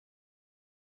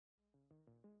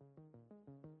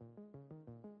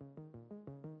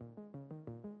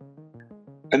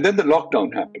And then the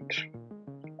lockdown happened.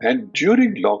 And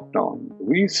during lockdown,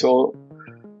 we saw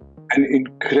an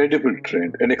incredible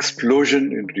trend, an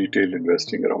explosion in retail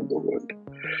investing around the world.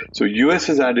 So US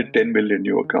has added 10 million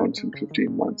new accounts in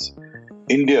 15 months.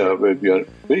 India, where we are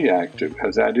very active,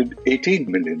 has added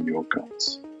 18 million new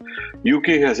accounts.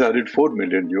 UK has added 4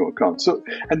 million new accounts.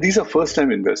 And these are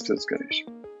first-time investors, Ganesh.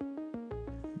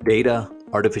 Data,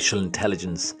 artificial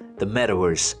intelligence, the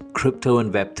metaverse, crypto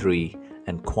and Web3,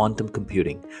 and quantum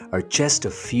computing are just a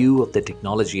few of the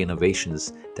technology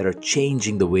innovations that are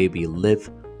changing the way we live,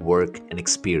 work, and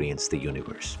experience the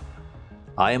universe.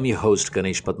 I am your host,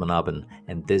 Ganesh Padmanabhan,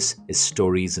 and this is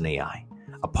Stories in AI,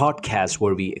 a podcast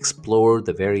where we explore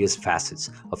the various facets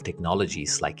of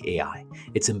technologies like AI,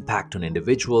 its impact on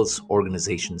individuals,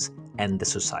 organizations, and the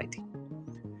society.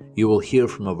 You will hear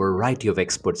from a variety of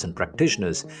experts and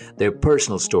practitioners, their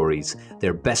personal stories,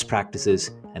 their best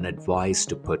practices, and advice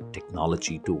to put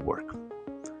technology to work.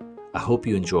 I hope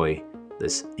you enjoy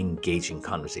this engaging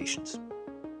conversations.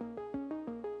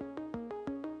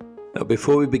 Now,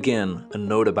 before we begin, a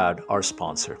note about our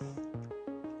sponsor.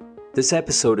 This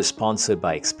episode is sponsored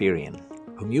by Experian,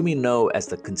 whom you may know as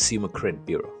the Consumer Credit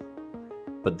Bureau,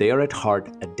 but they are at heart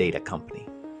a data company.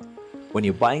 When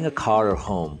you're buying a car or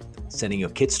home, sending your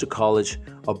kids to college,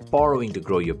 or borrowing to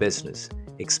grow your business,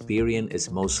 Experian is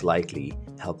most likely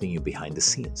helping you behind the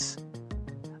scenes.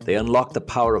 They unlock the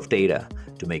power of data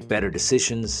to make better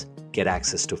decisions, get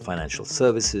access to financial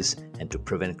services, and to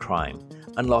prevent crime,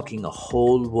 unlocking a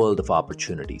whole world of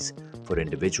opportunities for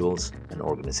individuals and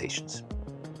organizations.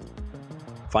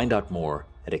 Find out more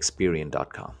at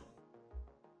Experian.com.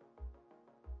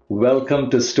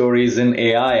 Welcome to Stories in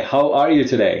AI. How are you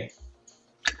today?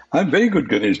 I'm very good,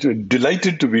 Ganesh.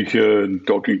 Delighted to be here and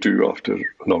talking to you after a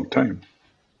long time.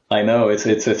 I know, it's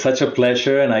such a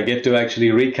pleasure, and I get to actually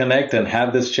reconnect and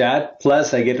have this chat.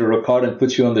 Plus, I get to record and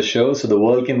put you on the show so the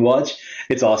world can watch.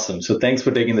 It's awesome. So thanks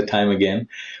for taking the time again.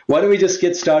 Why don't we just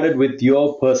get started with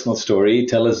your personal story?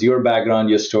 Tell us your background,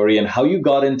 your story, and how you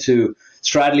got into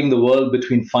straddling the world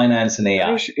between finance and AI.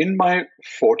 Ganesh, in my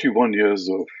 41 years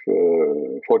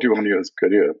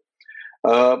career,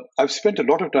 I've spent a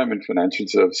lot of time in financial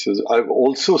services. I've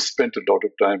also spent a lot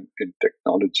of time in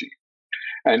technology.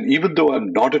 And even though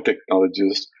I'm not a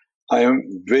technologist, I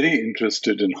am very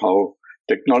interested in how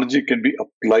technology can be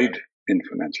applied in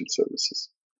financial services.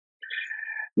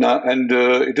 Now, and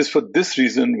it is for this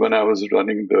reason when I was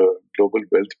running the global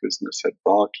wealth business at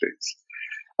Barclays,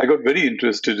 I got very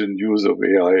interested in use of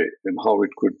AI and how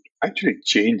it could actually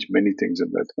change many things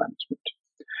in wealth management.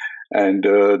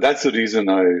 And that's the reason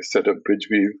I set up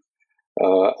Bridgeweave.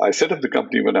 I set up the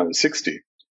company when I was 60.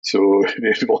 So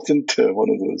it wasn't one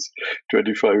of those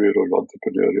 25-year-old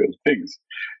entrepreneurial things.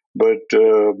 But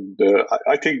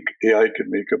I think AI can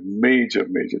make a major,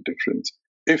 major difference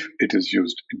if it is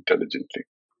used intelligently.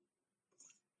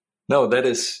 No, that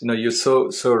is, you're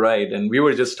so right. And we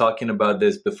were just talking about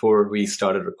this before we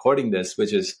started recording this,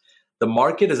 which is the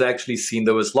market has actually seen,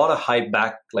 there was a lot of hype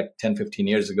back like 10, 15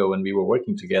 years ago when we were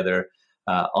working together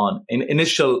on an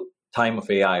initial time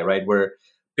of AI, right? Where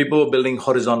people were building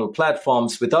horizontal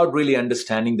platforms without really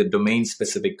understanding the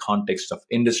domain-specific context of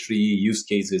industry, use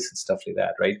cases, and stuff like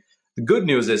that, right? The good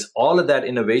news is all of that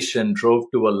innovation drove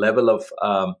to a level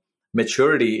of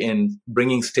maturity in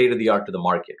bringing state-of-the-art to the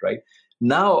market, right?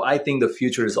 Now, I think the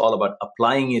future is all about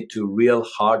applying it to real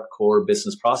hardcore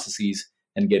business processes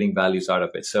and getting values out of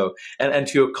it. So, and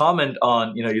to your comment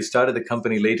on, you started the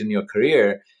company late in your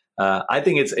career, I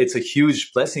think it's a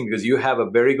huge blessing because you have a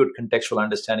very good contextual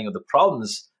understanding of the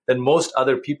problems that most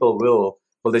other people will.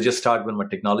 Well, they just start from a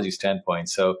technology standpoint.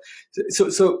 So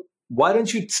why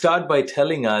don't you start by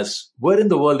telling us where in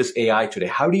the world is AI today?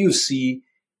 How do you see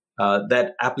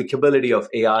that applicability of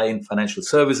AI in financial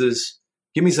services?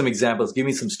 Give me some examples. Give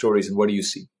me some stories, and what do you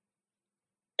see?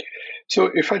 So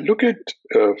if I look at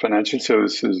financial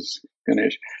services,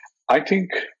 Ganesh, I think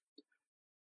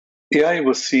AI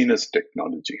was seen as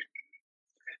technology.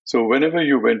 So whenever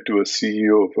you went to a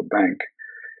CEO of a bank,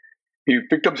 he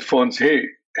picked up the phone and said, "Hey,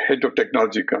 head of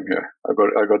technology, come here.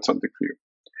 I got something for you."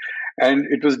 And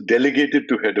it was delegated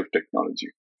to head of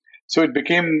technology. So it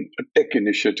became a tech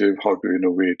initiative, how to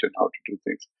innovate and how to do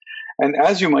things. And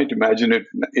as you might imagine it,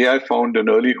 AI found an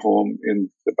early home in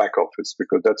the back office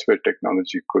because that's where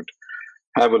technology could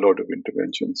have a lot of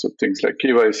interventions. So things like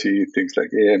KYC, things like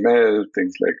AML,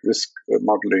 things like risk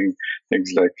modeling,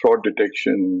 things like fraud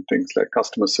detection, things like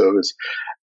customer service.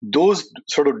 Those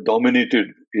sort of dominated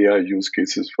AI use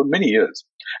cases for many years.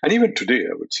 And even today,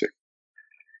 I would say.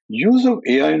 Use of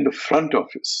AI in the front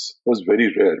office was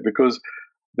very rare because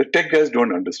The tech guys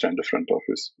don't understand the front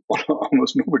office.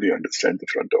 Almost nobody understands the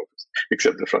front office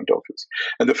except the front office.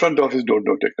 And the front office don't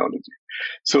know technology.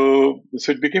 So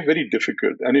it became very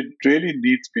difficult. And it really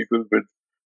needs people with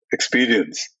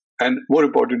experience. And more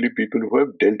importantly, people who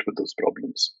have dealt with those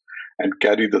problems and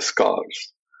carry the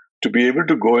scars to be able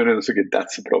to go in and say, okay,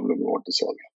 that's the problem we want to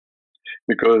solve.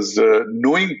 Because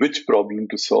knowing which problem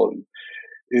to solve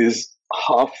is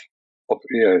half of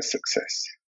AI's success.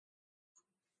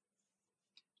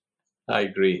 I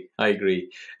agree.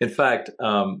 In fact,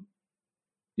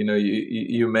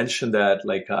 you mentioned that,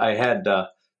 like, I had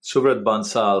Subrat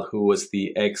Bansal, who was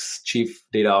the ex-chief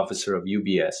data officer of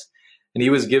UBS, and he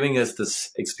was giving us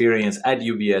this experience at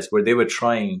UBS where they were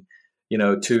trying,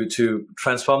 to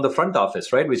transform the front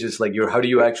office, right? Which is like how do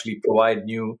you actually provide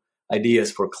new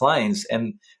ideas for clients?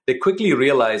 And they quickly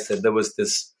realized that there was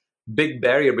this big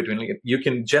barrier between, like, you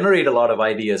can generate a lot of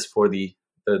ideas for the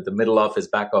middle office,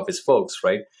 back office folks,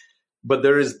 right? But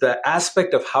there is the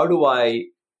aspect of how do I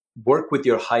work with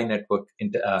your high network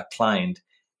client,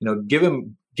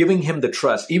 giving him the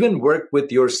trust, even work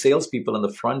with your salespeople on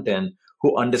the front end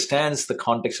who understands the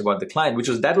context about the client,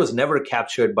 that was never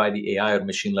captured by the AI or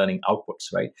machine learning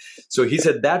outputs, right? So he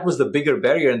said that was the bigger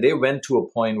barrier, and they went to a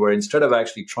point where instead of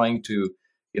actually trying to,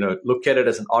 look at it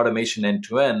as an automation end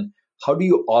to end, how do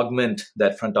you augment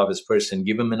that front office person,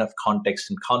 give them enough context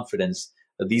and confidence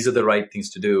that these are the right things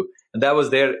to do? And that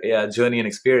was their journey and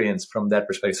experience from that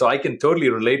perspective. So I can totally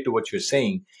relate to what you're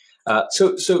saying.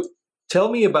 So tell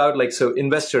me about,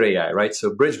 Investor AI, right?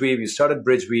 So Bridgeweave, you started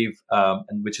Bridgeweave,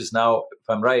 and which is now, if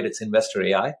I'm right, it's Investor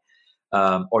AI,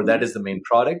 or that is the main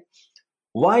product.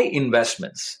 Why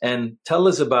investments? And tell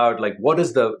us about, what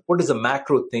is the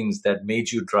macro things that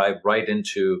made you drive right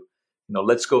into,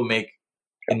 let's go make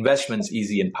investments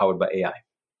easy and powered by AI.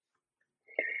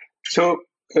 So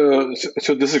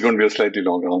this is going to be a slightly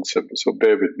long answer, so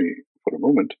bear with me for a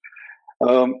moment.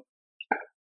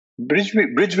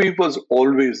 Bridgeweave was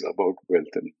always about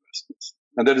wealth and investments,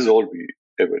 and that is all we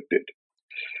ever did.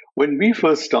 When we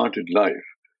first started life,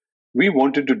 we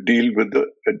wanted to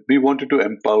we wanted to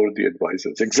empower the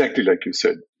advisors, exactly like you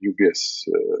said, UBS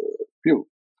view.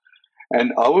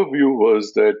 And our view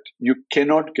was that you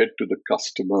cannot get to the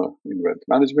customer in wealth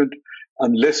management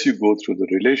unless you go through the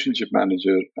relationship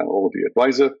manager or the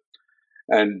advisor.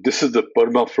 And this is the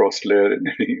permafrost layer in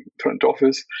any front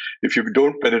office. If you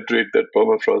don't penetrate that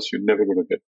permafrost, you're never going to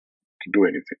get to do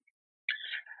anything.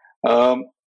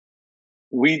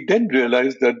 We then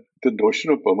realized that the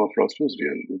notion of permafrost was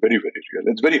real, very, very real.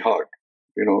 It's very hard,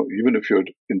 even if you're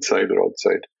inside or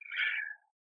outside.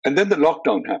 And then the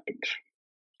lockdown happened.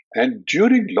 And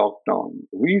during lockdown,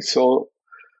 we saw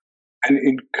an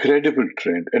incredible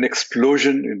trend, an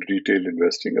explosion in retail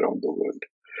investing around the world.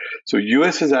 So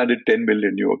US has added 10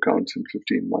 million new accounts in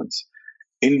 15 months.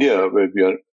 India, where we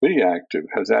are very active,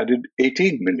 has added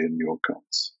 18 million new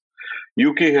accounts.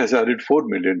 UK has added 4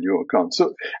 million new accounts.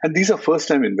 So, and these are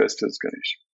first-time investors,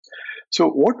 Ganesh. So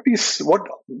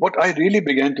what I really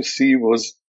began to see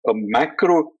was a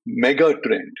macro mega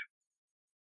trend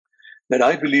that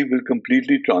I believe will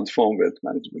completely transform wealth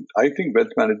management. I think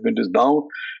wealth management is now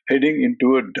heading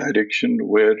into a direction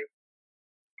where,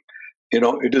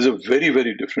 it is a very,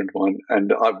 very different one.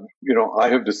 And, I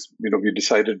have this, we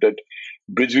decided that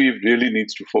Bridgeweave really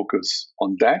needs to focus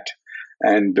on that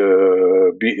and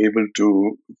be able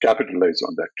to capitalize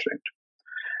on that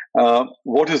trend.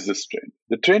 What is this trend?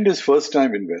 The trend is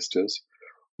first-time investors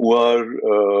who are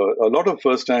a lot of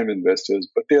first-time investors,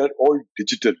 but they are all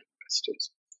digital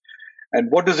investors. And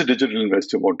what does a digital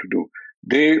investor want to do?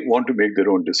 They want to make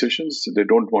their own decisions. They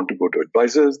don't want to go to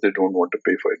advisors. They don't want to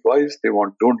pay for advice. They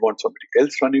don't want somebody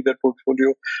else running their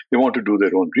portfolio. They want to do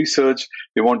their own research.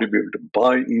 They want to be able to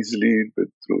buy easily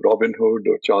through Robinhood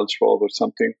or Charles Schwab or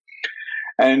something.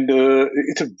 And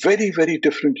it's a very, very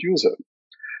different user.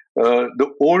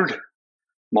 The old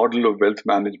model of wealth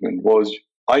management was,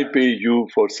 I pay you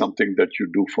for something that you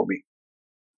do for me.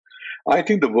 I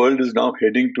think the world is now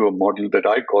heading to a model that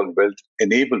I call wealth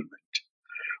enablement,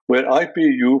 where I pay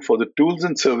you for the tools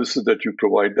and services that you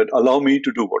provide that allow me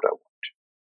to do what I want.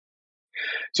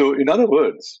 So, in other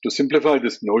words, to simplify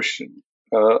this notion,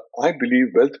 I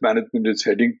believe wealth management is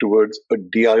heading towards a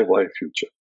DIY future,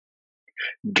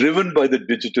 driven by the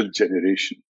digital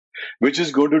generation, which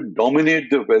is going to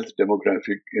dominate the wealth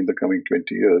demographic in the coming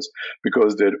 20 years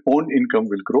because their own income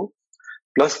will grow,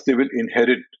 plus they will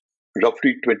inherit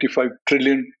roughly $25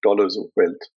 trillion of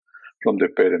wealth from their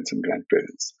parents and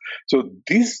grandparents. So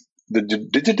the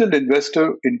digital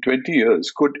investor in 20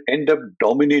 years could end up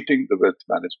dominating the wealth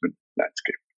management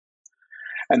landscape.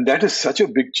 And that is such a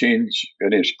big change,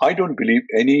 Ganesh. I don't believe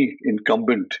any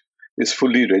incumbent is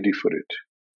fully ready for it,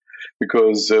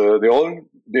 because they've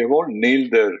all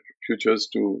nailed their futures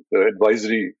to the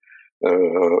advisory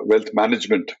wealth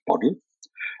management model.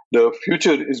 The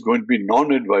future is going to be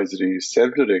non-advisory,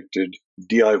 self-directed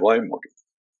DIY model,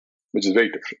 which is very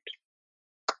different.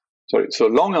 Sorry, so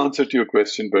long answer to your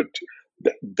question, but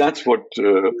that's what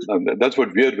we're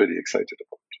very excited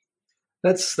about.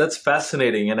 That's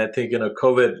fascinating, and I think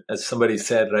COVID, as somebody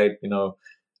said, right?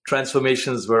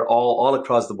 Transformations were all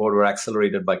across the board were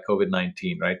accelerated by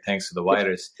COVID-19, right? Thanks to the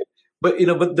virus. But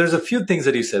there's a few things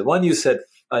that you said. One, you said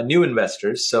new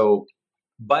investors. So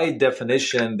by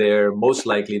definition, they're most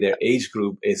likely their age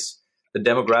group is the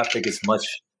demographic is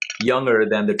much younger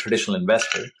than the traditional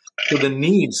investor. So the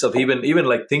needs of even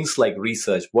like things like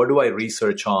research, what do I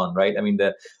research on, right? I mean,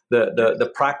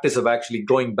 the practice of actually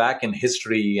going back in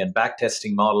history and back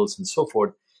testing models and so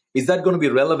forth, is that going to be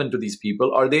relevant to these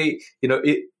people? Are they,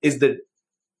 is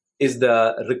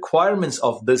the requirements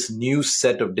of this new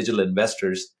set of digital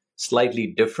investors slightly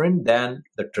different than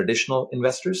the traditional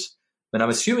investors? And I'm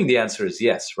assuming the answer is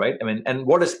yes, right? I mean, and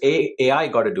what does AI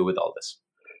got to do with all this?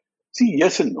 See,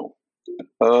 yes and no.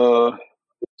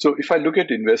 So if I look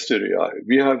at Investor AI,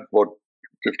 we have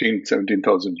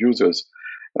 17,000 users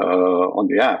on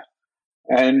the app.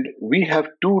 And we have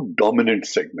two dominant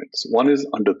segments. One is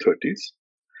under 30s,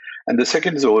 and the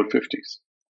second is over 50s.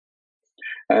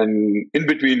 And in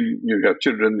between, you have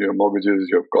children, you have mortgages,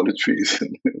 you have college fees,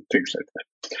 and things like that.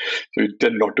 So you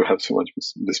tend not to have so much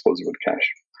disposable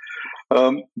cash.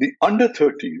 The under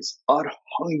 30s are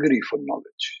hungry for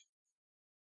knowledge.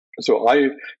 So I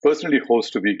personally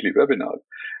host a weekly webinar,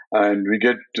 and we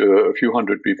get a few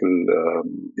hundred people,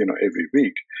 every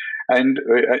week. And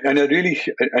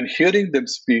hearing them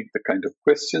speak, the kind of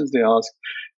questions they ask,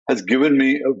 has given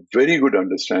me a very good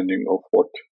understanding of what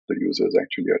the users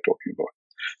actually are talking about.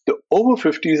 The over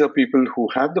 50s are people who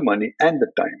have the money and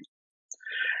the time.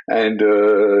 And,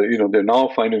 they're now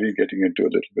finally getting into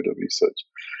a little bit of research.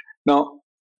 Now,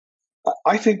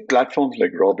 I think platforms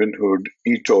like Robinhood,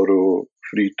 eToro,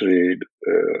 Free Trade,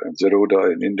 and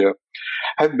Zerodha in India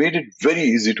have made it very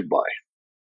easy to buy.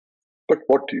 But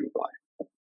what do you buy?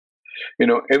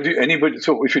 Anybody.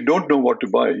 So if you don't know what to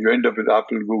buy, you end up with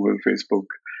Apple, Google, Facebook,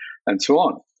 and so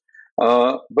on.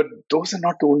 But those are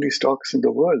not the only stocks in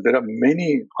the world. There are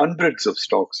many hundreds of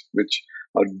stocks which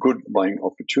are good buying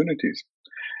opportunities.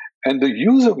 And the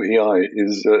use of AI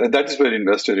is, that is where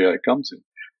Investor AI comes in.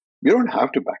 You don't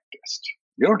have to backtest.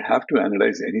 You don't have to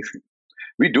analyze anything.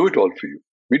 We do it all for you.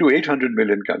 We do 800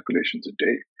 million calculations a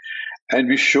day. And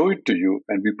we show it to you,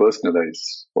 and we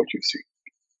personalize what you see.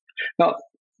 Now,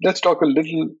 let's talk a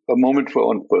moment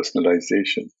on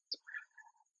personalization.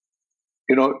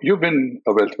 You've been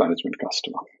a wealth management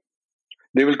customer.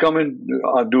 They will come and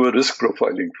do a risk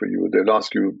profiling for you. They'll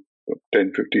ask you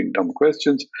 10, 15 dumb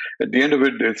questions. At the end of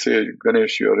it, they'll say,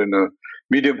 Ganesh, you're in a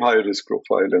medium-high risk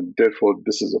profile, and therefore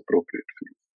this is appropriate for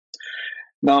you.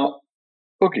 Now,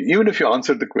 okay, even if you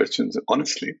answered the questions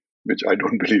honestly, which I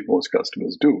don't believe most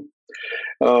customers do,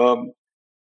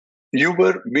 you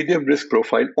were medium risk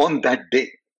profile on that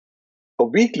day. A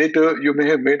week later, you may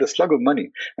have made a slug of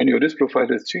money and your risk profile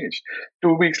has changed.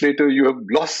 2 weeks later, you have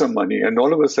lost some money and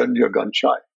all of a sudden you're gun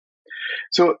shy.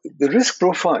 So the risk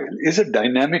profile is a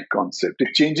dynamic concept.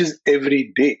 It changes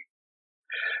every day.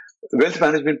 Wealth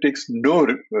management takes no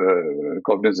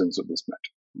cognizance of this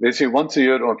matter. They say once a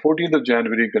year on 14th of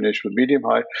January, Ganesh was medium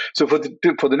high. So for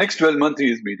the next 12 months,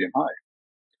 he is medium high.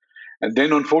 And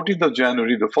then on 14th of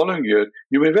January, the following year,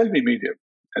 you may well be medium.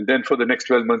 And then for the next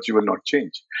 12 months, you will not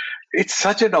change. It's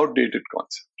such an outdated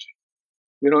concept.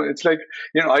 It's like,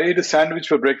 I ate a sandwich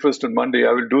for breakfast on Monday.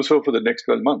 I will do so for the next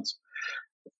 12 months.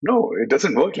 No, it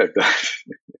doesn't work like that.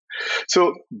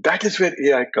 So that is where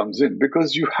AI comes in,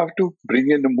 because you have to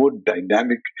bring in a more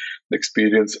dynamic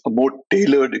experience, a more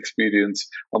tailored experience,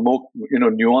 a more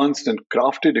nuanced and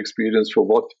crafted experience for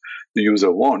what the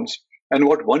user wants. And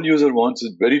what one user wants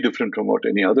is very different from what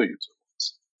any other user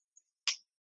wants.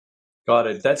 Got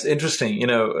it. That's interesting.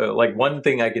 Like one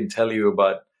thing I can tell you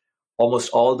about almost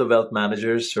all the wealth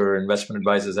managers or investment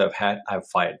advisors I've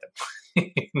fired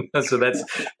them. So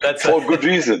that's for good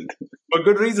reason. For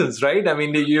good reasons, right? I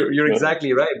mean, you're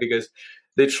exactly right, because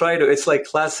they try to. It's like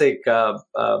classic.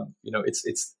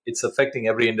 It's affecting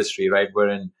every industry, right?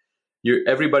 Wherein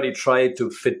everybody try to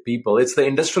fit people. It's the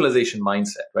industrialization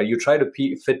mindset, right? You try to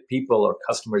fit people or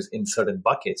customers in certain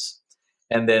buckets,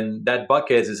 and then that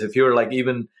bucket is, if you're like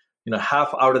even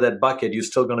half out of that bucket, you're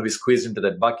still going to be squeezed into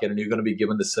that bucket, and you're going to be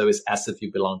given the service as if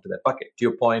you belong to that bucket. To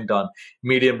your point on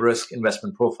medium risk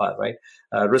investment profile, right?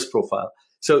 Risk profile.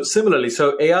 So similarly,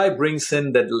 AI brings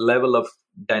in that level of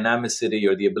dynamicity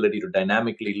or the ability to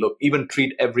dynamically look, even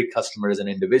treat every customer as an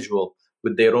individual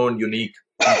with their own unique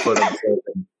infer themselves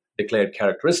and declared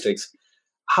characteristics.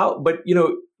 How, but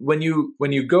when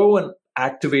you go and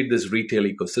activate this retail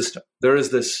ecosystem, there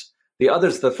is this,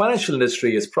 the financial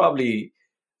industry is probably,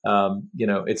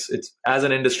 it's as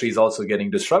an industry is also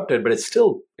getting disrupted, but it's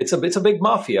a big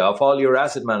mafia of all your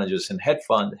asset managers and hedge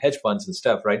funds and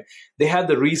stuff, right? They had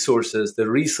the resources, the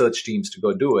research teams to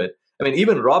go do it. I mean,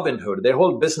 even Robinhood, their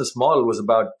whole business model was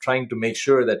about trying to make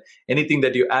sure that anything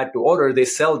that you add to order, they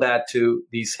sell that to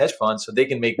these hedge funds so they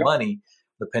can make money,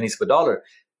 the pennies per dollar.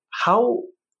 How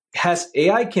has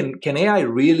AI, can AI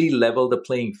really level the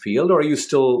playing field, or are you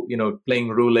still, playing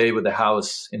roulette with the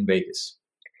house in Vegas?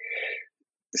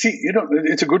 See,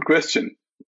 it's a good question.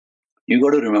 You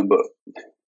got to remember,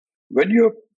 when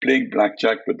you're playing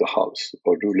blackjack with the house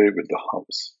or roulette with the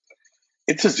house,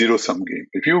 it's a zero-sum game.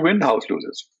 If you win, house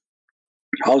loses.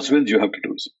 House wins, you have to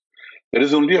lose. There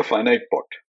is only a finite pot.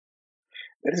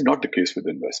 That is not the case with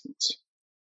investments.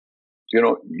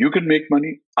 You can make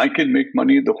money, I can make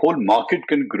money, the whole market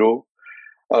can grow.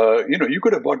 You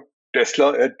could have bought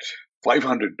Tesla at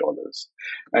 $500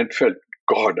 and felt,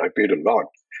 God, I paid a lot.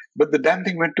 But the damn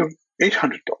thing went to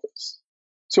 $800.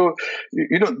 So,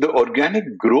 the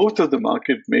organic growth of the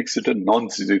market makes it a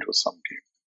non-zero sum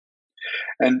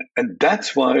game. And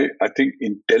that's why I think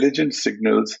intelligent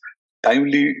signals,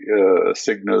 timely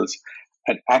signals,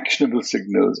 and actionable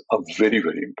signals are very,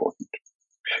 very important.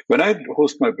 When I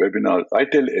host my webinars, I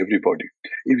tell everybody,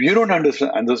 if you don't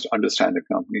understand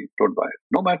a company, don't buy it,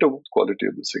 no matter what quality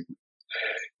of the signal.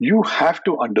 You have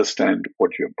to understand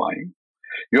what you're buying.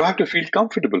 You have to feel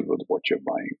comfortable with what you're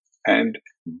buying. And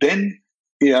then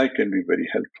AI can be very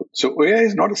helpful. So AI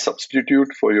is not a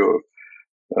substitute for your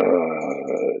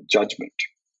judgment.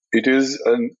 It is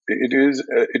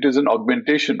an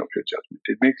augmentation of your judgment.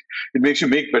 It makes you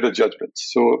make better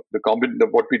judgments. So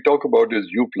what we talk about is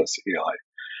you plus AI.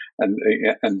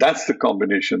 And that's the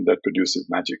combination that produces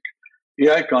magic.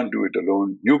 AI can't do it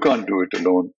alone. You can't do it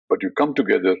alone, but you come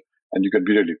together and you can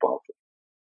be really powerful.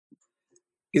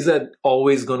 Is that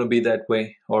always going to be that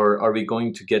way? Or are we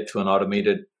going to get to an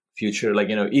automated future? Like,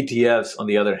 ETFs, on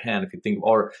the other hand, if you think,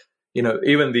 or,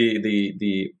 even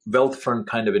the wealth front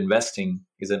kind of investing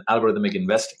is an algorithmic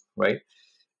investing, right?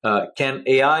 Can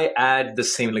AI add the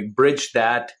same, like bridge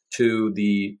that to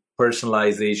the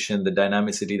personalization, the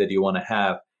dynamicity that you want to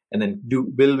have? And then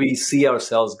will we see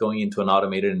ourselves going into an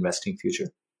automated investing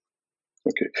future?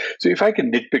 Okay. So if I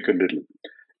can nitpick a little,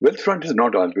 Wealthfront is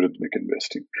not algorithmic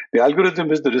investing. The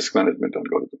algorithm is the risk management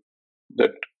algorithm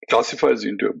that classifies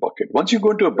you into a bucket. Once you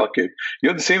go into a bucket, you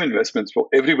have the same investments for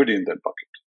everybody in that bucket.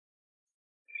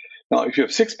 Now, if you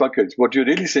have 6 buckets, what you're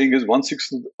really saying is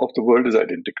 1/6 of the world is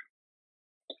identical,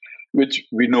 which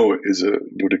we know is a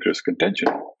ludicrous contention.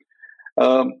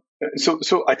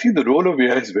 So I think the role of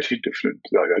AI is very different.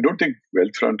 I don't think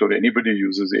Wealthfront or anybody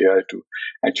uses AI to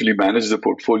actually manage the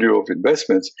portfolio of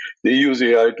investments. They use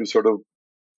AI to sort of,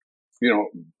 be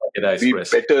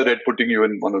better at putting you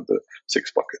in one of the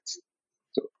 6 buckets.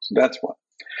 So that's one.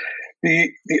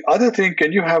 The other thing,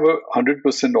 can you have a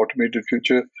 100% automated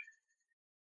future?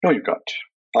 No, you can't.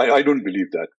 I don't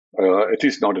believe that, at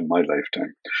least not in my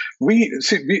lifetime.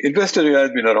 Investor AI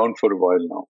has been around for a while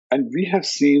now, and we have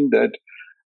seen that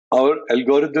our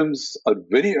algorithms are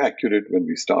very accurate when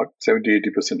we start,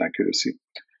 70-80% accuracy.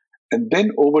 And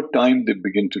then over time, they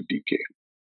begin to decay.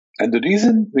 And the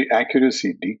reason the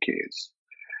accuracy decays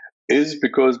is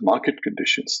because market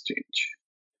conditions change.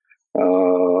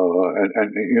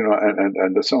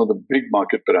 And some of the big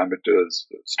market parameters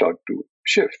start to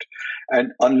shift.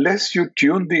 And unless you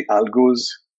tune the algos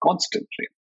constantly,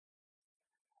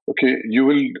 okay, you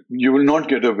will not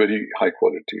get a very high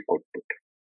quality output.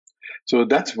 So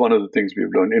that's one of the things we've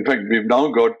learned. In fact, we've now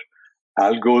got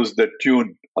algos that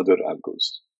tune other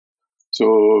algos.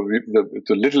 So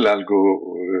the little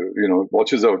algo,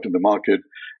 watches out in the market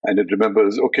and it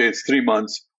remembers, okay, it's 3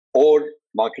 months, or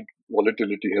market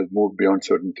volatility has moved beyond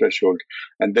certain threshold,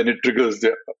 and then it triggers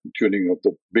the tuning of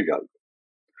the big algo.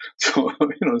 So,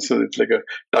 so it's like a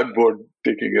tugboat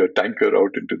taking a tanker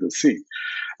out into the sea.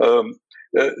 And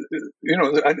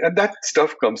that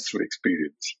stuff comes through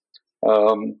experience.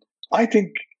 I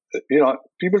think,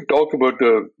 people talk about,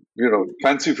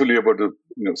 fancifully about the,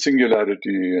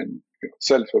 singularity and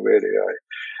self-aware AI.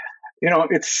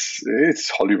 It's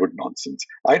Hollywood nonsense.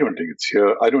 I don't think it's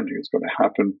here. I don't think it's going to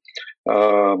happen.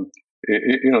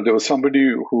 There was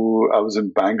somebody who, I was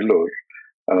in Bangalore,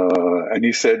 and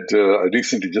he said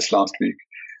recently, just last week,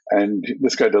 and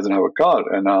this guy doesn't have a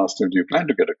car. And I asked him, do you plan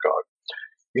to get a car?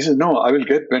 He said, no, I will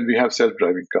get when we have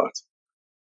self-driving cars.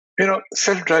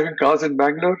 Self-driving cars in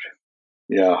Bangalore.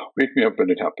 Yeah, wake me up when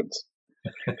it happens.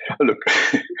 Look,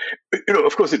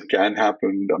 of course it can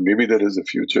happen. Maybe there is a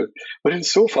future, but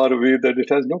it's so far away that it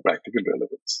has no practical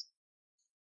relevance.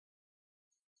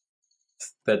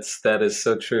 That is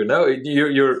so true. No,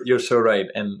 you're so right,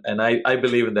 and I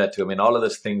believe in that too. I mean, all of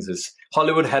those things is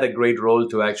Hollywood had a great role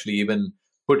to actually even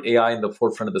put AI in the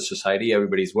forefront of the society.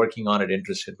 Everybody's working on it,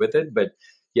 interested with it, but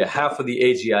yeah, half of the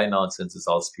AGI nonsense is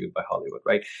all spewed by Hollywood,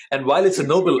 right? And while it's a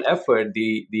noble effort,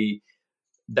 the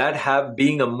that have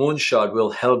being a moonshot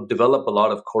will help develop a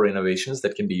lot of core innovations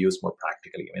that can be used more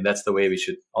practically. I mean, that's the way we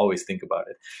should always think about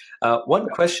it. One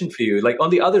question for you, like on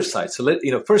the other side. So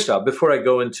first off, before I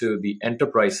go into the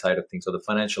enterprise side of things or the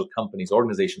financial companies,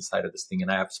 organization side of this thing,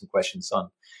 and I have some questions on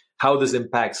how this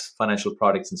impacts financial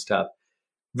products and stuff.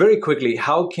 Very quickly,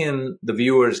 how can the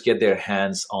viewers get their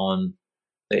hands on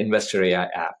the Investor AI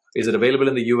app? Is it available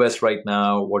in the US right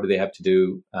now? What do they have to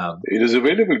do? It is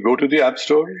available. Go to the App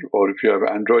Store, or if you have an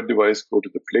Android device, go to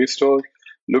the Play Store.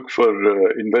 Look for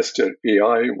Investor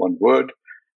AI, one word,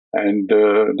 and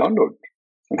download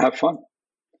and have fun.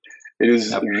 It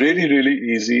is really, really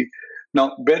easy.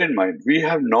 Now, bear in mind, we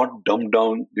have not dumbed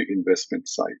down the investment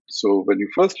side. So when you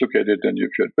first look at it, and if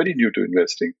you're very new to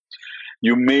investing,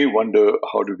 you may wonder,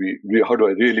 how do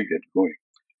I really get going?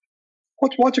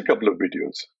 Watch a couple of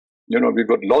videos. We've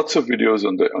got lots of videos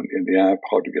in the app,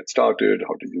 how to get started,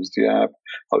 how to use the app,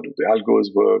 how do the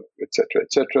algos work, etc.,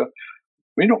 etc.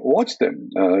 Watch them.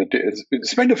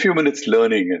 Spend a few minutes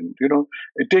learning, and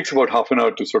it takes about half an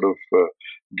hour to sort of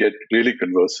get really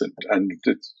conversant, and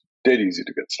it's dead easy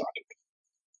to get started.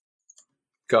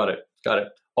 Got it.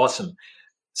 Awesome.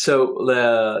 So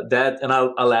that, and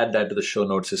I'll add that to the show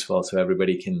notes as well, so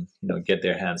everybody can get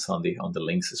their hands on the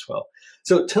links as well.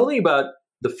 So tell me about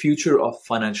the future of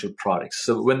financial products.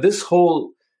 So when this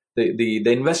whole the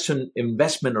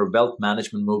investment or wealth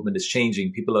management movement is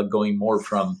changing, people are going more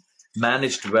from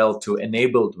managed wealth to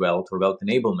enabled wealth or wealth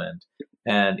enablement,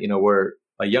 and we're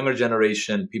a younger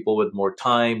generation, people with more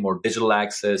time, more digital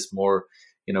access, more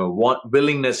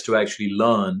willingness to actually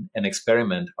learn and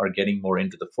experiment are getting more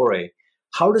into the foray.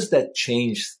 How does that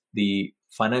change the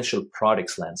financial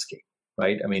products landscape,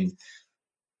 right? I mean,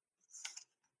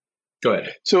 go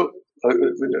ahead. So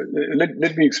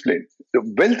let me explain. The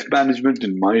wealth management,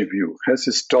 in my view, has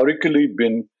historically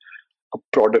been a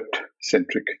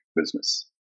product-centric business.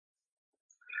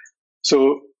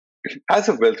 So as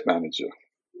a wealth manager,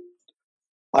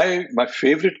 my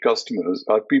favorite customers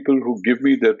are people who give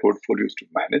me their portfolios to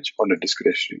manage on a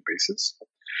discretionary basis,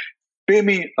 pay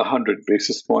me 100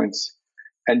 basis points,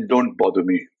 and don't bother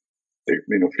me,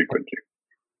 frequently.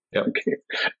 Yep. Okay,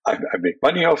 I make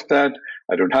money off that.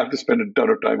 I don't have to spend a ton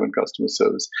of time on customer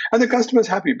service, and the customer is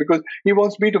happy because he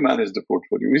wants me to manage the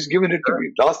portfolio. He's given it to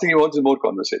me. Last thing he wants is more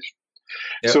conversation.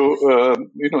 Yep. So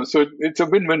so it's a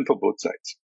win-win for both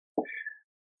sides.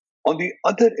 On the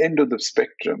other end of the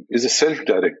spectrum is a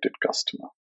self-directed customer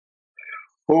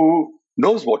who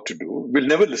knows what to do, will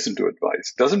never listen to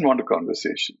advice, doesn't want a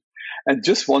conversation, and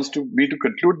just wants me to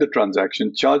conclude the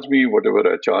transaction, charge me whatever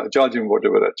I charge him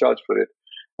whatever I charge for it,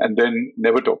 and then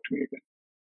never talk to me again.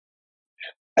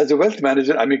 As a wealth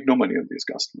manager, I make no money on these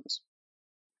customers,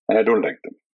 and I don't like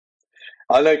them.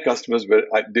 I like customers where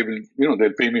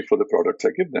they'll pay me for the products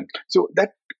I give them. So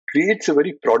that creates a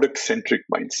very product-centric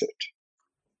mindset.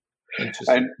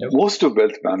 And most of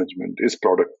wealth management is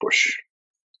product push.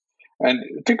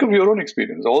 And think of your own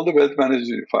experience. All the wealth managers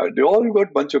you find, they all got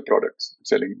a bunch of products,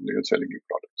 selling you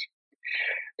products.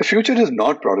 The future is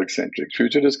not product-centric.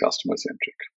 Future is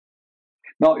customer-centric.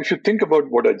 Now, if you think about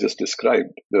what I just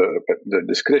described, the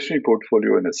discretionary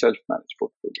portfolio and a self-managed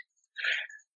portfolio,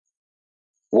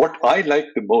 what I like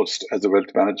the most as a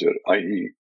wealth manager,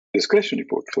 i.e. discretionary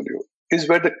portfolio, is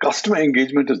where the customer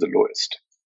engagement is the lowest.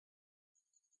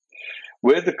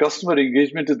 Where the customer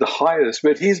engagement is the highest,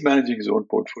 where he's managing his own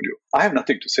portfolio. I have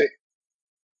nothing to say.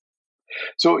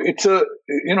 So it's a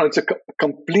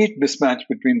complete mismatch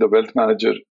between the wealth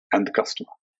manager and the customer.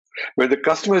 Where the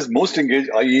customer is most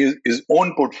engaged, i.e. his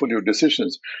own portfolio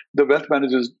decisions, the wealth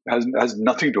manager has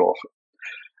nothing to offer.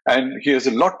 And he has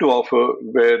a lot to offer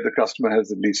where the customer has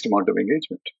the least amount of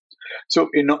engagement. So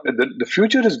the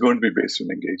future is going to be based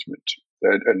on engagement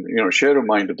and share of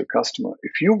mind of the customer.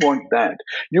 If you want that,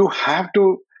 you have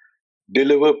to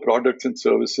deliver products and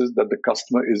services that the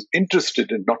customer is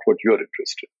interested in, not what you're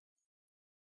interested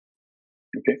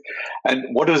in. Okay,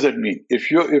 and what does that mean? If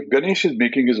Ganesh is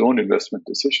making his own investment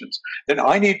decisions, then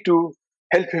I need to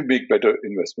help him make better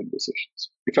investment decisions.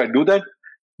 If I do that,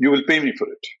 you will pay me for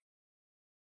it.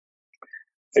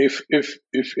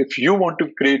 If you want to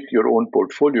create your own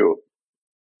portfolio,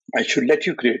 I should let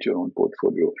you create your own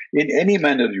portfolio in any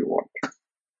manner you want.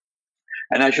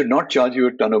 And I should not charge you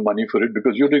a ton of money for it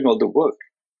because you're doing all the work.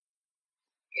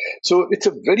 So it's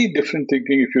a very different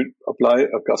thinking if you apply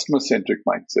a customer-centric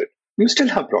mindset. You still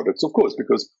have products, of course,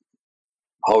 because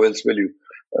how else will you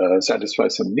satisfy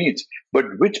some needs? But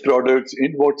which products,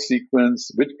 in what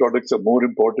sequence, which products are more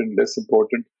important, less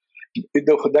important,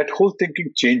 that whole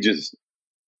thinking changes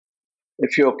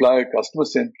if you apply a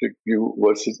customer-centric view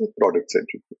versus a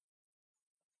product-centric view.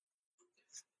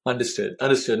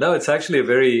 Understood. No, it's actually a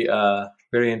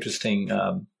very interesting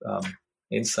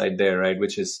insight there, right?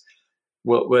 Which is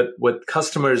with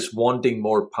customers wanting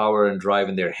more power and drive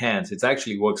in their hands, it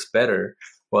actually works better.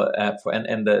 Well,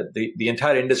 and the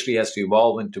entire industry has to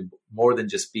evolve into more than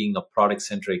just being a product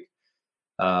centric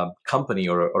company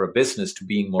or a business to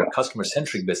being more customer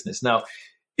centric business. Now,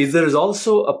 there is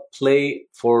also a play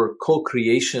for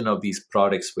co-creation of these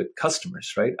products with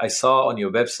customers, right? I saw on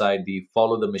your website the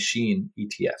follow the machine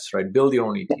ETFs, right? Build your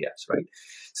own ETFs, right?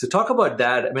 So talk about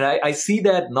that. I mean, I see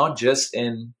that not just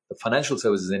in the financial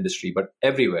services industry, but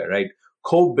everywhere, right?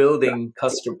 Co-building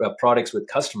products with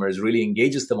customers really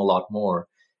engages them a lot more,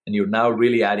 and you're now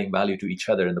really adding value to each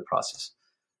other in the process.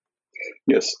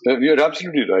 Yes, you're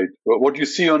absolutely right. What you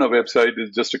see on our website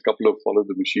is just a couple of follow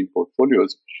the machine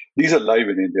portfolios. These are live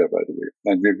in India, by the way,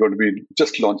 and we're going to be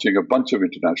just launching a bunch of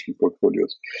international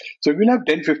portfolios. So we'll have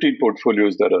 10, 15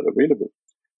 portfolios that are available.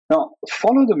 Now,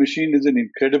 follow the machine is an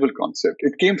incredible concept.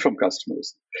 It came from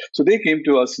customers. So they came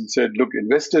to us and said, look,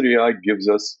 Investor AI gives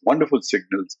us wonderful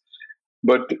signals,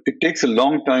 but it takes a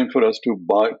long time for us to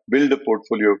build a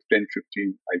portfolio of 10,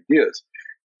 15 ideas.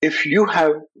 If you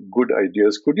have good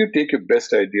ideas, could you take your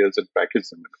best ideas and package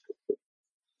them in a portfolio?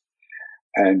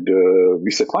 And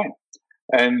we said, fine.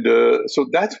 And so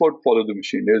that's what Follow the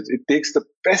Machine is. It takes the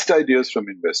best ideas from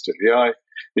Investor AI.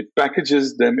 It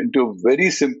packages them into a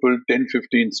very simple 10,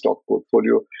 15 stock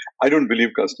portfolio. I don't believe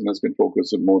customers can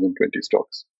focus on more than 20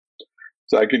 stocks.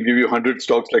 So I can give you 100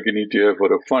 stocks like an ETF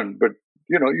or a fund, but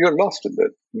you're lost in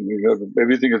that.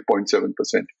 Everything is 0.7%.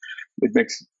 It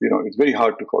makes, it's very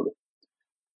hard to follow.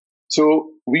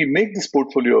 So we make this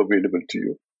portfolio available to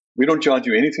you. We don't charge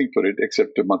you anything for it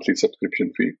except a monthly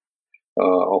subscription fee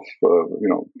of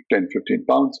 10, 15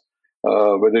 pounds.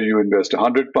 Whether you invest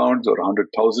 100 pounds or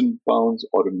 100,000 pounds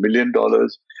or $1 million,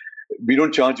 we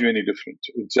don't charge you any different.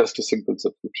 It's just a simple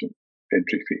subscription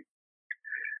entry fee.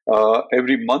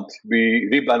 Every month we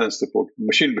rebalance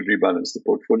machine will rebalance the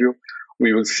portfolio.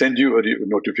 We will send you a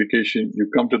notification. You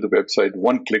come to the website,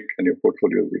 one click, and your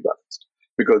portfolio is rebalanced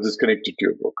because it's connected to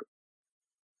your broker.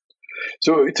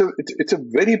 So it's a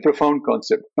very profound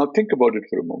concept. Now think about it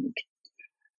for a moment.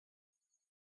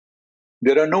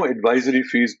 There are no advisory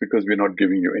fees because we're not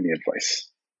giving you any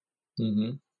advice.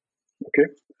 Mm-hmm.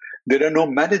 Okay. There are no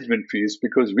management fees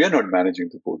because we are not managing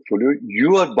the portfolio.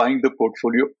 You are buying the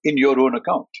portfolio in your own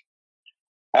account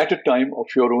at a time of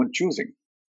your own choosing.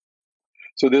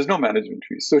 So there's no management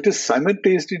fees. So it is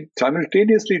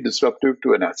simultaneously disruptive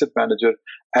to an asset manager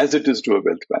as it is to a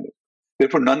wealth manager.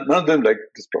 Therefore, none of them like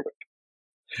this product.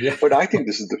 Yeah. But I think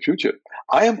this is the future.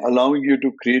 I am allowing you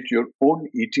to create your own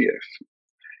ETF.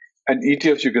 And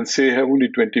ETFs, you can say, have only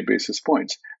 20 basis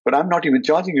points. But I'm not even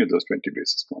charging you those 20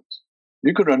 basis points.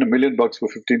 You could run $1 million for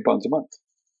 15 pounds a month.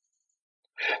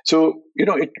 So,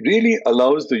 it really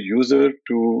allows the user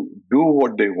to do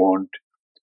what they want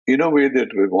in a way that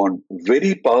we want,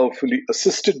 very powerfully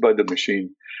assisted by the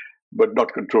machine, but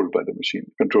not controlled by the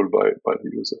machine, controlled by the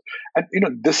user. And,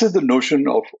 this is the notion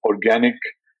of organic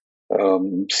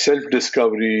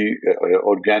self-discovery,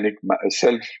 organic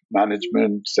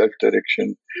self-management,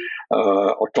 self-direction,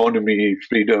 autonomy,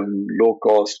 freedom, low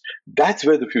cost. That's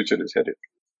where the future is headed.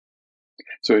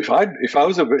 So if I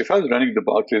was running the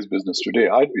Barclays business today,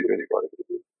 I'd be very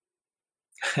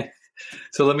worried.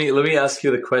 So let me ask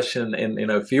you the question.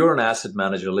 If you're an asset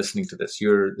manager listening to this,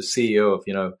 you're the CEO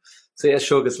of say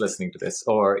Ashok is listening to this,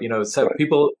 or so right.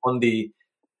 People on the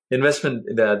investment,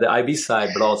 the IB side,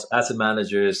 but also asset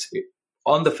managers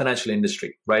on the financial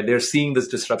industry, right? They're seeing this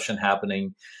disruption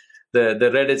happening. The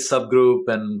Reddit subgroup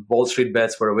and Wall Street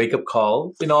bets were a wake up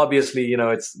call. Obviously,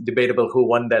 it's debatable who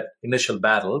won that initial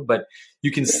battle, but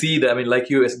you can see that. I mean, like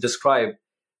you described,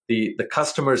 the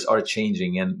customers are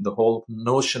changing, and the whole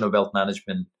notion of wealth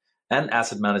management and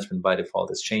asset management by default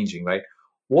is changing, right?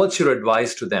 What's your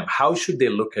advice to them? How should they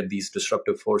look at these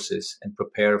disruptive forces and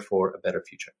prepare for a better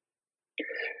future?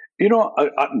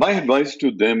 My advice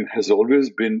to them has always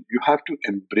been, you have to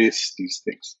embrace these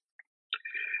things.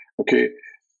 Okay.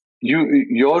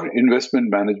 Your investment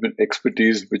management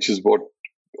expertise, which is what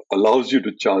allows you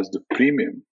to charge the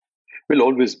premium, will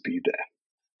always be there.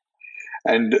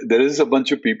 And there is a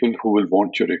bunch of people who will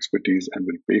want your expertise and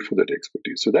will pay for that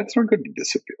expertise. So that's not going to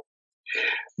disappear.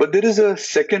 But there is a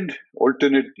second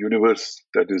alternate universe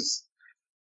that is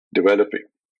developing.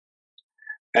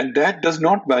 And that does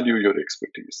not value your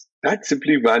expertise. That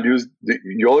simply values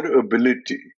your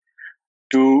ability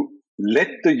to let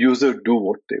the user do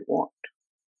what they want.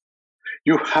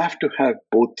 You have to have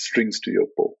both strings to your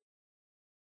bow.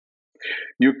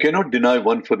 You cannot deny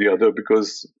one for the other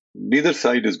because neither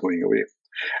side is going away.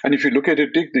 And if you look at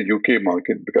it, take the UK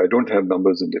market, because I don't have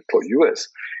numbers in it for US.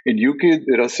 In UK,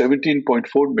 there are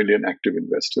 17.4 million active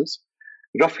investors.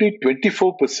 Roughly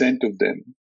 24% of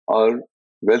them are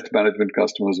wealth management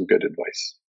customers who get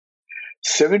advice.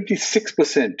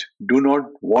 76% do not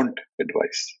want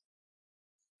advice.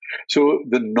 So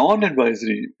the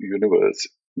non-advisory universe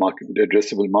market, the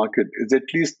addressable market, is at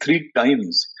least 3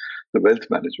 times the wealth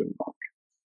management market.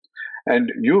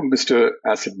 And you, Mr.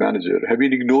 Asset Manager, have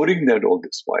been ignoring that all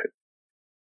this while.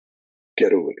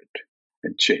 Get over it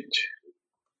and change.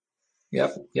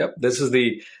 Yep. This is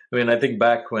I think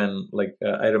back when,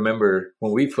 I remember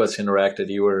when we first interacted,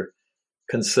 you were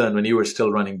concerned, when you were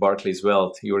still running Barclays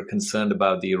Wealth, you were concerned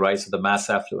about the rise of the mass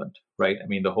affluent, right? I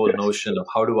mean, the whole notion of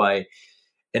how do I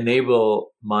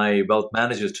enable my wealth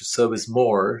managers to service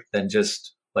more than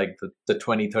just like the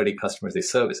 20, 30 customers they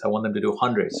service. I want them to do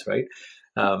hundreds, right?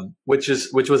 Which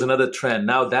was another trend.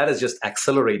 Now that has just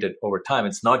accelerated over time.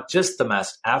 It's not just the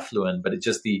mass affluent, but it's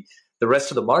just the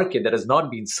rest of the market that has not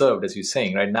been served, as you're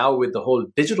saying, right? Now with the whole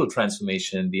digital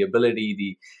transformation, the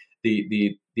ability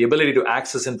to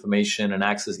access information and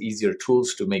access easier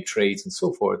tools to make trades and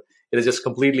so forth, it has just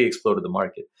completely exploded the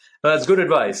market. Now, that's good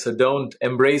advice. So don't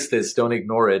embrace this. Don't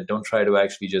ignore it. Don't try to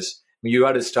actually you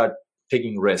got to start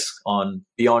taking risks on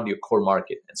beyond your core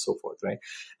market and so forth, right?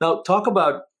 Now, talk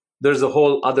about, there's a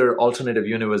whole other alternative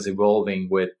universe evolving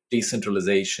with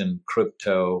decentralization,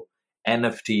 crypto,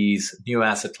 NFTs, new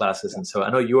asset classes. And so I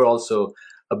know you're also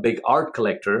a big art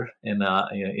collector,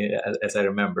 as I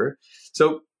remember.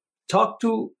 So talk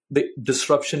to the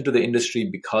disruption to the industry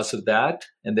because of that,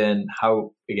 and then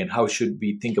how should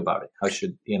we think about it? How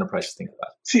should the enterprise think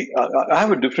about it? See, I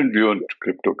have a different view on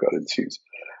cryptocurrencies.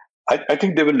 I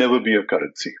think there will never be a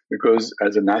currency because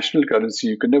as a national currency,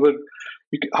 you can never.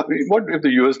 What if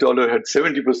the US dollar had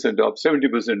 70% up,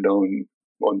 70% down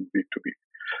on week to week?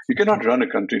 You cannot run a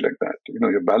country like that.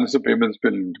 Your balance of payments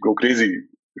will go crazy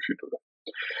if you do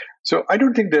that. So I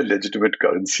don't think they're legitimate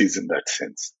currencies in that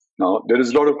sense. Now, there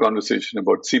is a lot of conversation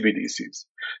about CBDCs,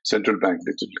 central bank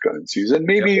digital currencies, and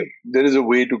maybe there is a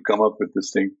way to come up with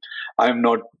this thing. I'm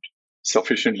not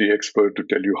sufficiently expert to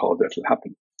tell you how that will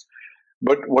happen.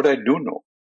 But what I do know,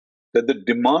 that the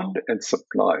demand and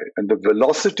supply and the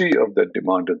velocity of that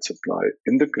demand and supply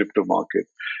in the crypto market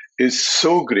is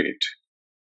so great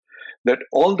that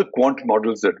all the quant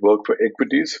models that work for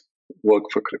equities work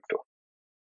for crypto.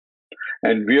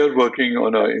 And we are working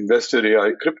on our Investor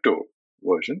AI crypto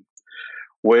version,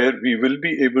 where we will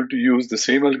be able to use the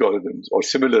same algorithms or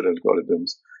similar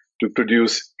algorithms to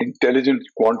produce intelligent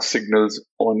quant signals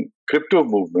on crypto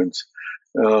movements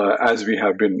as we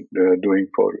have been doing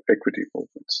for equity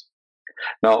movements.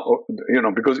 Now,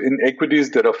 because in equities,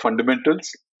 there are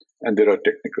fundamentals and there are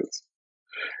technicals.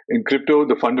 In crypto,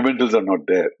 the fundamentals are not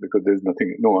there because there's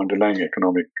no underlying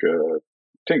economic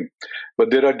thing.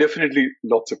 But there are definitely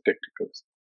lots of technicals.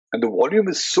 And the volume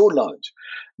is so large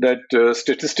that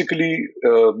statistically,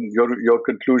 your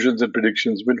conclusions and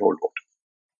predictions will hold water.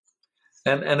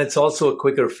 And it's also a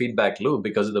quicker feedback loop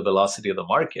because of the velocity of the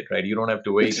market, right? You don't have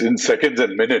to wait. It's in seconds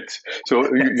and minutes. So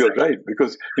you're right,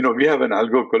 because we have an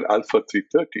algo called Alpha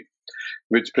 330,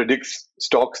 which predicts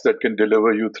stocks that can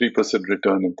deliver you 3%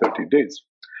 return in 30 days.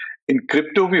 In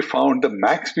crypto, we found the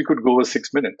max we could go was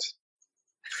 6 minutes.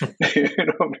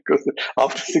 Because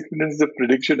after 6 minutes, the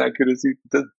prediction accuracy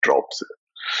just drops.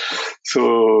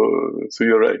 So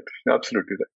you're right,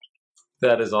 absolutely right.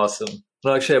 That is awesome.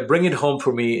 Well, actually, bring it home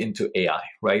for me into AI,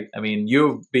 right? I mean,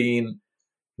 you've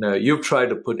tried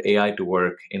to put AI to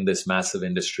work in this massive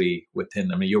industry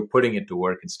you're putting it to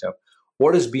work and stuff.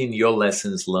 What has been your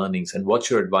lessons, learnings, and what's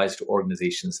your advice to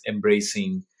organizations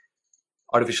embracing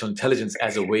artificial intelligence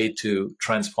as a way to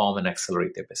transform and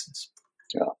accelerate their business?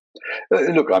 Yeah.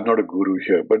 Look, I'm not a guru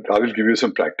here, but I will give you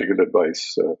some practical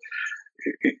advice.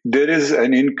 There is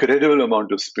an incredible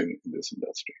amount of spin in this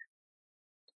industry.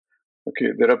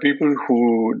 Okay, there are people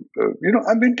who,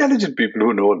 intelligent people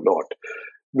who know a lot,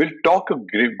 will talk a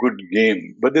good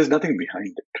game, but there's nothing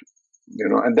behind it,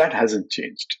 and that hasn't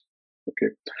changed.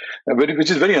 Okay, which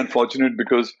is very unfortunate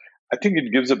because I think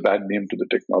it gives a bad name to the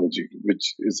technology,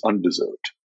 which is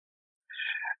undeserved.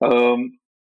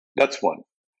 That's one.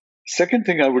 Second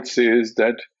thing I would say is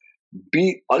that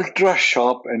be ultra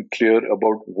sharp and clear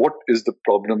about what is the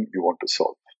problem you want to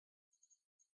solve.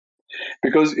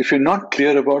 Because if you're not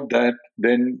clear about that,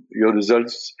 then your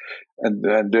results and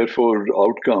therefore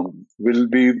outcome will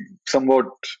be somewhat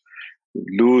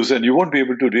loose, and you won't be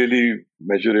able to really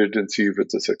measure it and see if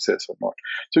it's a success or not.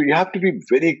 So you have to be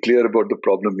very clear about the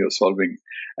problem you're solving.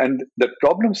 And that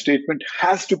problem statement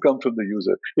has to come from the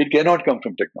user. It cannot come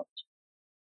from technology.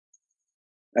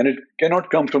 And it cannot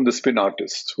come from the spin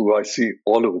artists who I see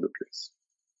all over the place.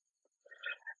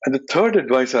 And the third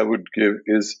advice I would give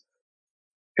is,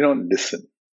 listen.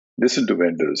 Listen to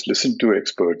vendors, listen to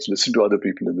experts, listen to other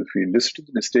people in the field, listen to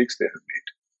the mistakes they have made.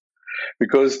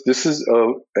 Because this is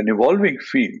an evolving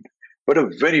field, but a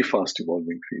very fast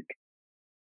evolving field.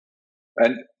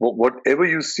 And whatever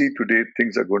you see today,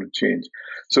 things are going to change.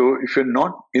 So if you're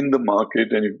not in the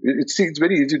market, and it's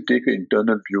very easy to take an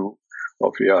internal view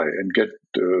of AI and get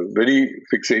very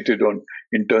fixated on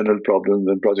internal problems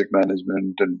and project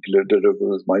management and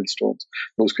deliverables, milestones,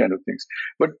 those kind of things.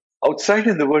 But outside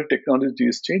in the world, technology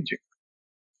is changing.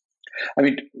 I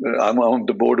mean, I'm on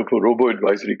the board of a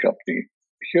robo-advisory company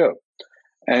here.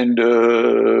 And,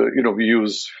 we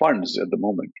use funds at the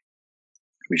moment.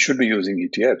 We should be using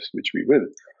ETFs, which we will.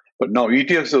 But now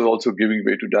ETFs are also giving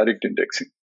way to direct indexing.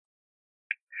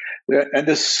 And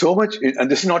there's so much, and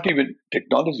this is not even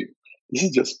technology. This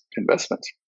is just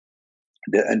investments.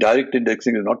 And direct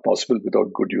indexing is not possible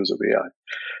without good use of AI.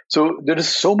 So there is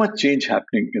so much change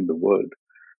happening in the world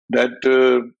that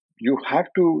you have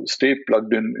to stay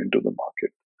plugged into the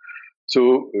market.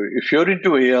 So if you're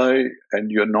into AI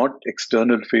and you're not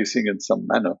external facing in some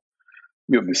manner,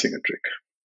 you're missing a trick.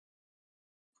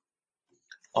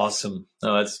 Awesome.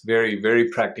 No, that's very, very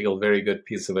practical, very good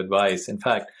piece of advice. In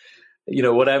fact,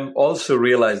 what I'm also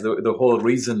realized, the whole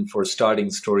reason for starting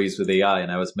stories with AI,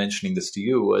 and I was mentioning this to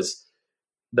you, was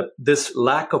this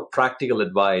lack of practical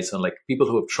advice on like people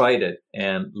who have tried it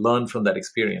and learned from that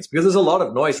experience. Because there's a lot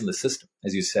of noise in the system,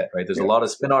 as you said, right? There's a lot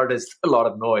of spin artists, a lot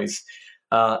of noise.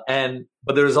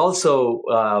 But there's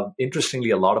also,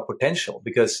 interestingly, a lot of potential,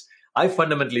 because I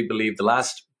fundamentally believe the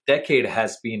last decade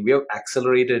we have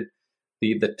accelerated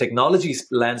the technology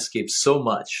landscape so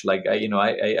much. Like,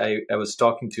 I was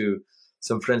talking to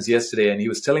some friends yesterday, and he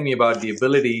was telling me about the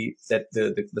ability that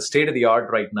the state of the art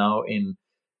right now in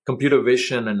computer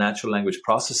vision and natural language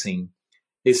processing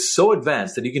is so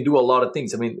advanced that you can do a lot of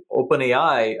things. I mean,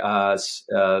 OpenAI,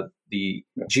 the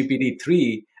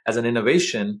GPT-3 as an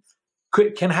innovation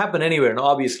can happen anywhere. And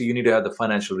obviously you need to have the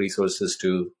financial resources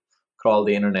to crawl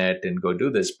the internet and go do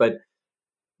this. But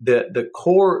the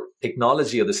core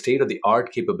technology of the state of the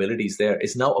art capabilities there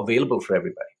is now available for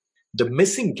everybody. The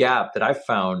missing gap that I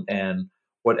found, and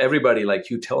what everybody like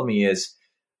you tell me, is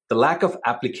the lack of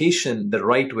application the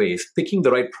right way, is picking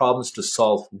the right problems to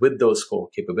solve with those core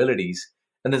capabilities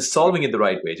and then solving it the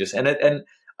right way. And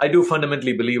I do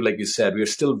fundamentally believe, like you said, we're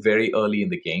still very early in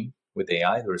the game with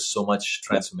AI. There is so much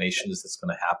transformations that's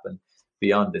going to happen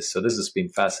beyond this. So this has been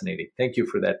fascinating. Thank you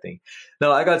for that thing.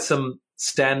 Now, I got some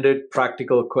standard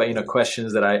practical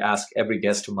questions that I ask every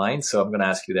guest of mine. So I'm going to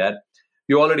ask you that.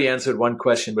 You already answered one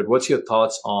question, but what's your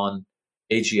thoughts on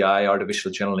AGI,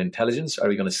 artificial general intelligence? Are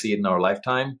we going to see it in our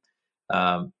lifetime?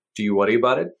 Do you worry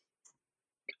about it?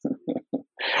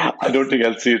 I don't think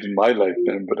I'll see it in my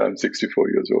lifetime, but I'm 64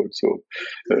 years old. So,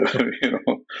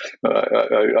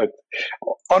 I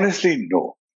honestly,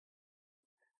 no.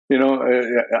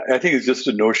 I think it's just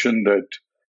a notion that,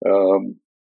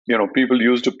 people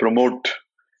use to promote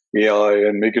AI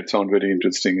and make it sound very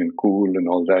interesting and cool and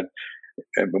all that.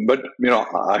 But,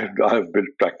 I have built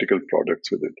practical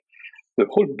products with it. The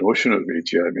whole notion of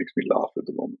AGI makes me laugh at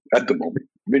the moment.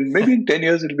 I mean, maybe in 10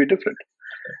 years it'll be different.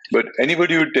 But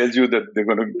anybody who tells you that they're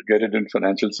going to get it in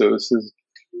financial services,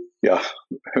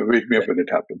 wake me up when it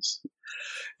happens.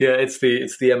 Yeah, it's the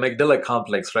amygdala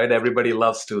complex, right? Everybody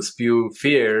loves to spew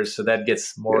fear, so that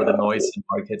gets more of the noise in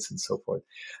markets and so forth.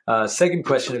 Second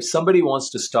question: if somebody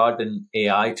wants to start an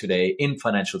AI today in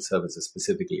financial services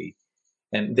specifically,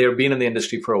 and they've been in the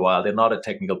industry for a while, they're not a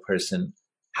technical person,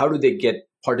 how do they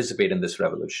participate in this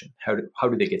revolution? How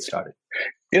do they get started?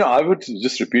 I would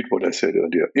just repeat what I said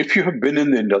earlier. If you have been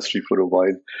in the industry for a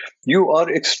while, you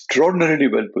are extraordinarily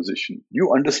well positioned.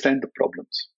 You understand the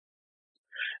problems.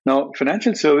 Now,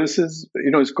 financial services,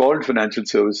 is called financial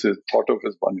services, thought of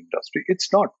as one industry.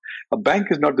 It's not. A bank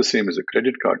is not the same as a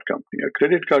credit card company. A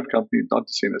credit card company is not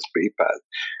the same as PayPal.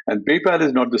 And PayPal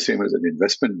is not the same as an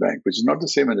investment bank, which is not the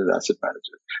same as an asset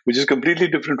manager, which is completely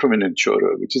different from an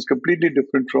insurer, which is completely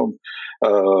different from,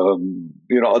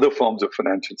 other forms of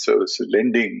financial services,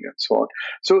 lending and so on.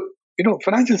 So,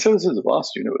 financial services is a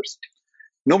vast universe.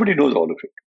 Nobody knows all of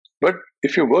it. But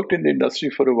if you worked in the industry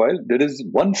for a while, there is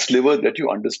one sliver that you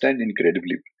understand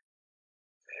incredibly.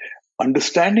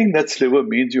 Understanding that sliver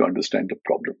means you understand the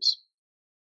problems.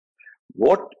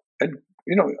 And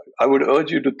I would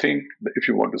urge you to think, if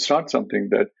you want to start something,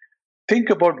 that think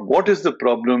about what is the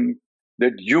problem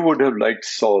that you would have liked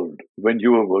solved when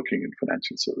you were working in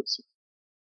financial services.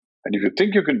 And if you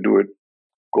think you can do it,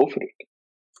 go for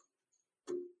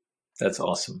it. That's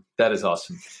awesome. That is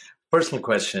awesome. Personal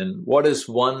question. What is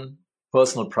one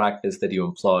personal practice that you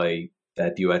employ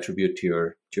that you attribute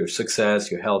to your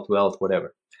success, your health, wealth,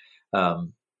 whatever?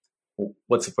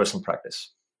 What's a personal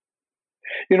practice?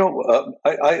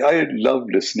 I love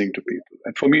listening to people.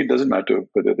 And for me, it doesn't matter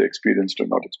whether they're experienced or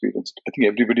not experienced. I think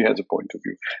everybody has a point of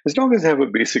view, as long as they have a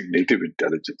basic native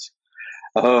intelligence.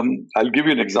 I'll give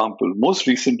you an example. Most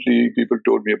recently, people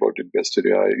told me about Investor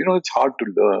AI. It's hard to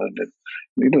learn, and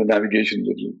navigation is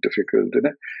a little difficult.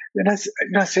 And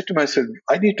I said to myself,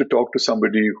 I need to talk to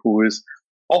somebody who is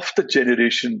of the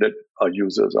generation that our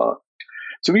users are.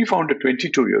 So we found a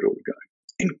 22-year-old guy,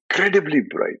 incredibly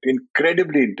bright,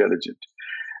 incredibly intelligent.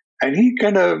 And he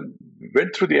kind of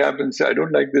went through the app and said, I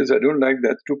don't like this, I don't like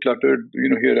that, it's too cluttered.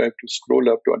 Here I have to scroll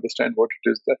up to understand what it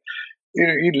is. That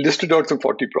he listed out some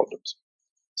 40 problems.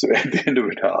 So at the end of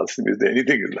it, I asked him, is there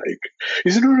anything you like?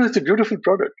 He said, no, it's a beautiful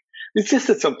product. It's just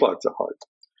that some parts are hard.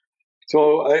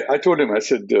 So I told him, I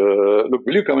said, look,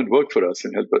 will you come and work for us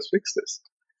and help us fix this?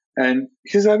 And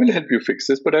he says, I will help you fix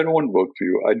this, but I don't want to work for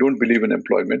you. I don't believe in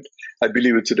employment. I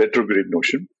believe it's a retrograde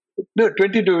notion. No,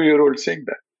 22-year-old saying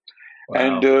that.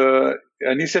 Wow.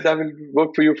 And he said, I will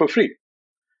work for you for free.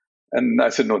 And I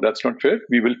said, no, that's not fair.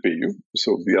 We will pay you.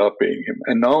 So we are paying him.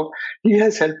 And now he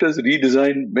has helped us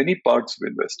redesign many parts of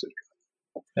Investor.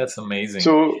 That's amazing.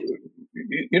 So,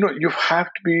 you have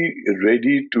to be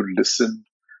ready to listen,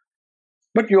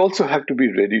 but you also have to be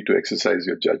ready to exercise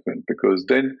your judgment, because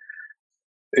then,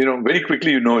 very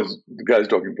quickly, the guy's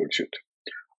talking bullshit.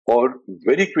 Or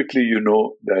very quickly,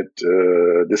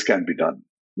 that this can be done,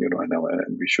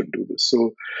 and we should do this.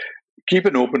 So keep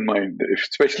an open mind,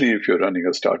 especially if you're running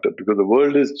a startup, because the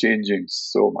world is changing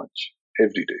so much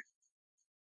every day.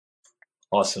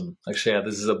 Awesome. Akshaya,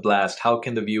 this is a blast. How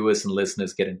can the viewers and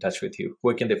listeners get in touch with you?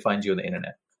 Where can they find you on the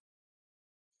internet?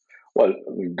 Well,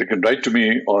 they can write to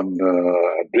me on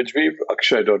Bridgeweave,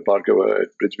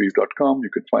 akshaya.bhargava@bridgeweave.com. You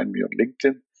can find me on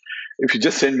LinkedIn. If you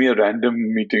just send me a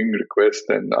random meeting request,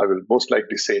 then I will most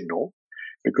likely say no,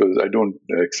 because I don't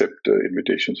accept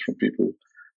invitations from people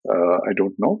I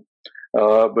don't know.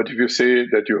 But if you say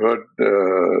that you heard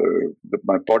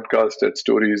my podcast at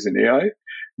Stories in AI,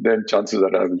 then chances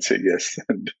are I will say yes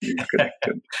and we connect.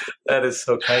 That is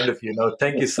so kind of you.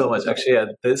 Thank you so much.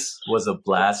 Actually, this was a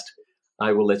blast.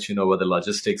 I will let you know what the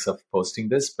logistics of posting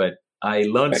this, but I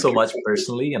learned so much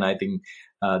personally, and I think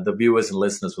the viewers and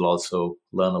listeners will also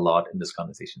learn a lot in this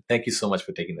conversation. Thank you so much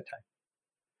for taking the time.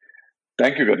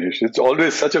 Thank you, Ganesh. It's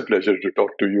always such a pleasure to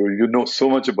talk to you. You know so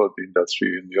much about the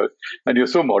industry, and you're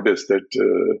so modest that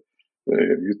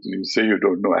you say you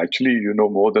don't know. Actually, you know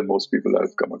more than most people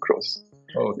I've come across.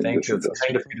 Oh, thank you. It's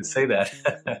kind of you to say that.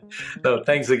 No,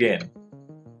 thanks again.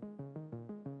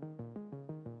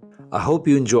 I hope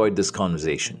you enjoyed this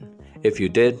conversation. If you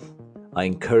did, I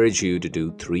encourage you to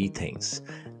do 3 things.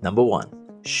 Number 1,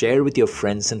 share with your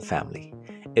friends and family.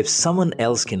 If someone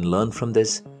else can learn from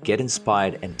this, get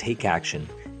inspired, and take action,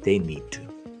 they need to.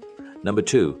 Number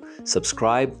 2,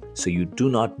 subscribe so you do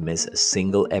not miss a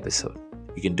single episode.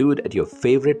 You can do it at your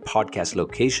favorite podcast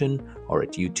location or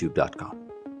at youtube.com.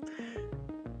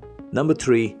 Number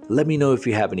 3, let me know if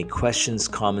you have any questions,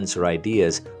 comments, or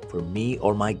ideas for me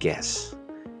or my guests.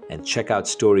 And check out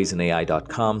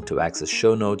storiesinai.com to access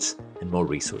show notes and more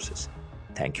resources.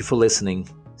 Thank you for listening.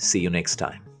 See you next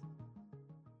time.